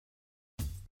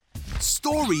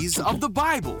Stories of the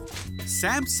Bible.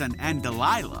 Samson and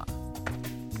Delilah.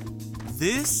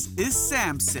 This is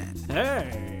Samson,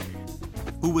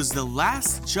 who was the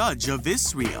last judge of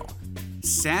Israel.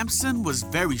 Samson was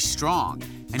very strong,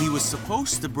 and he was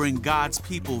supposed to bring God's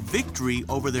people victory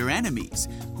over their enemies,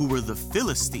 who were the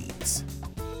Philistines.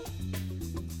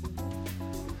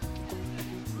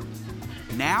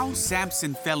 Now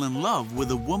Samson fell in love with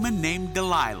a woman named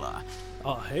Delilah.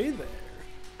 Oh, hey there.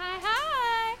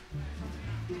 Hi.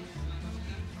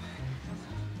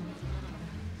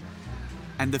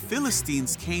 And the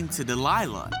Philistines came to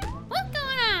Delilah What's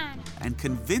going on? and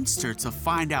convinced her to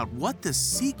find out what the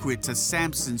secret to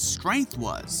Samson's strength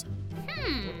was.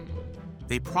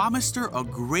 They promised her a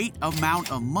great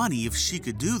amount of money if she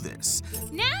could do this.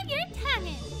 Now you're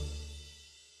talking.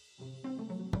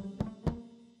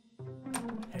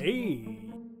 Hey.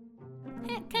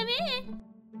 Come in.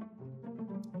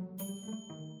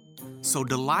 So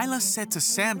Delilah said to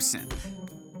Samson,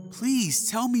 "Please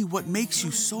tell me what makes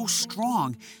you so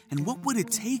strong, and what would it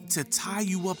take to tie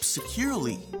you up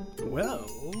securely?" Well,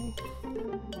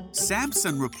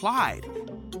 Samson replied,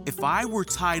 "If I were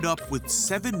tied up with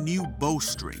 7 new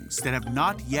bowstrings that have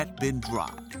not yet been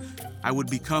dropped, I would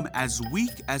become as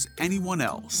weak as anyone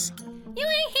else." You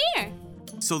ain't here.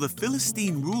 So the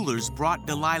Philistine rulers brought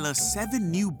Delilah 7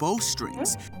 new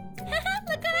bowstrings,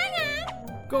 Look what I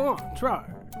got. go on, try.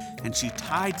 and she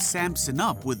tied Samson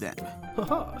up with them.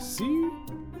 Haha, see? Oh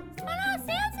no,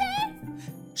 Samson!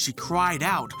 She cried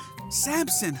out,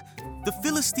 "Samson, the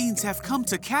Philistines have come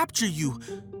to capture you."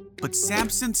 But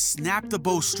Samson snapped the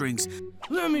bowstrings,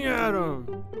 Let me at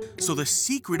him. so the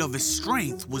secret of his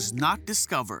strength was not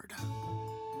discovered.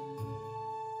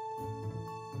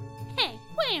 Hey,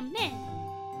 wait a minute.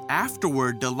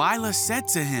 Afterward, Delilah said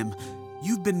to him,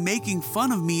 "You've been making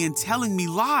fun of me and telling me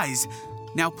lies.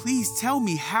 Now please tell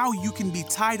me how you can be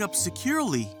tied up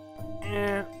securely."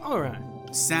 All right.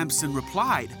 Samson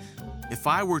replied, "If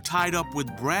I were tied up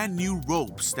with brand new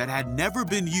ropes that had never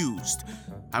been used,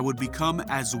 I would become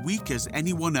as weak as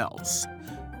anyone else."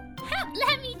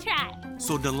 Let me try.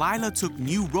 So Delilah took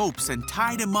new ropes and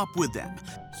tied him up with them.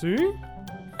 See?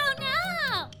 Oh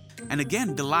no! And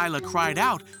again Delilah cried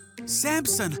out,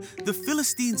 "Samson, the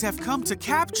Philistines have come to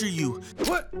capture you."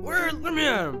 What? Where? Let me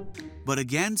at him. But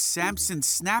again Samson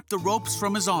snapped the ropes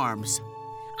from his arms.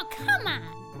 Oh, come on.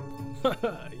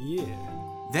 Yeah.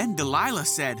 Then Delilah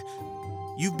said,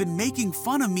 "You've been making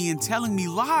fun of me and telling me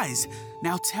lies.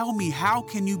 Now tell me, how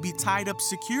can you be tied up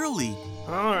securely?"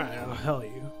 All right, I'll tell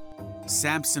you.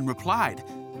 Samson replied,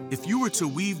 "If you were to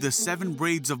weave the 7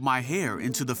 braids of my hair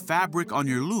into the fabric on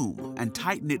your loom and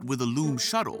tighten it with a loom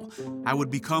shuttle, I would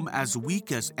become as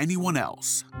weak as anyone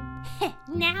else."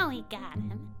 Now we got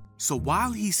him. So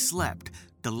while he slept,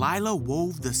 Delilah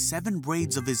wove the 7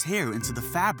 braids of his hair into the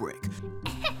fabric.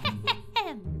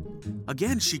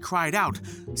 Again she cried out,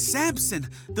 "Samson,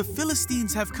 the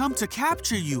Philistines have come to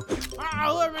capture you."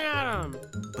 Let me at him.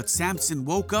 But Samson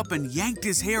woke up and yanked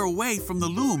his hair away from the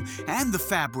loom and the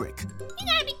fabric. You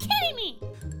gotta be kidding me.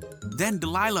 Then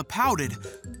Delilah pouted,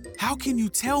 "How can you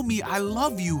tell me I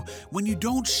love you when you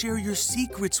don't share your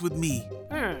secrets with me?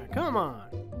 Come on.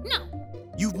 No.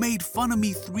 You've made fun of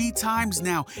me 3 times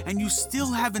now, and you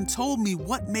still haven't told me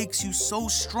what makes you so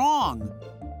strong."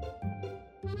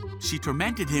 She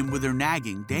tormented him with her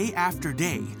nagging day after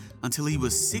day until he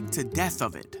was sick to death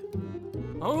of it.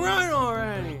 All right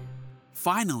already.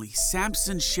 Finally,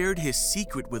 Samson shared his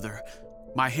secret with her.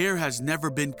 "My hair has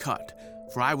never been cut,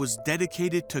 for I was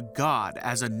dedicated to God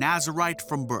as a Nazirite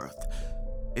from birth.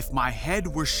 If my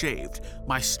head were shaved,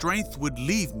 my strength would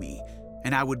leave me,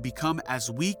 and I would become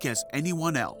as weak as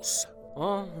anyone else."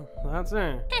 Well, that's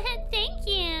it. Thank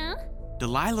you.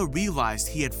 Delilah realized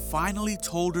he had finally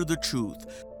told her the truth,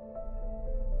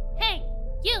 Hey,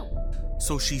 you.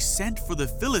 so she sent for the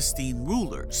Philistine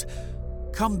rulers.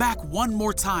 "Come back one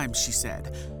more time," she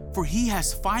said, "for he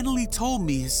has finally told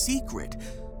me his secret."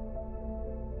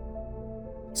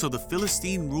 So the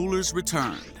Philistine rulers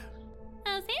returned.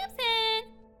 Oh,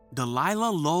 Samson. Delilah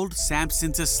lulled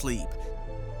Samson to sleep.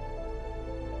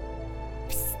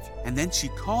 And then she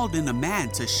called in a man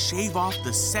to shave off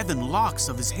the 7 locks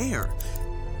of his hair.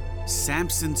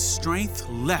 Samson's strength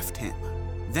left him.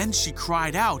 Then she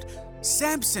cried out,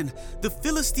 "Samson, the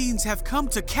Philistines have come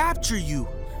to capture you."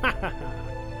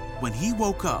 When he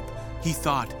woke up, he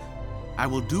thought, "I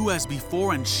will do as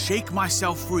before and shake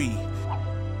myself free."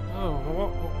 Oh,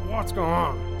 what's going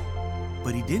on?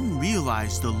 But he didn't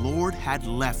realize the Lord had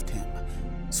left him.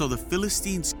 So the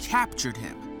Philistines captured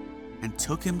him and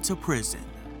took him to prison.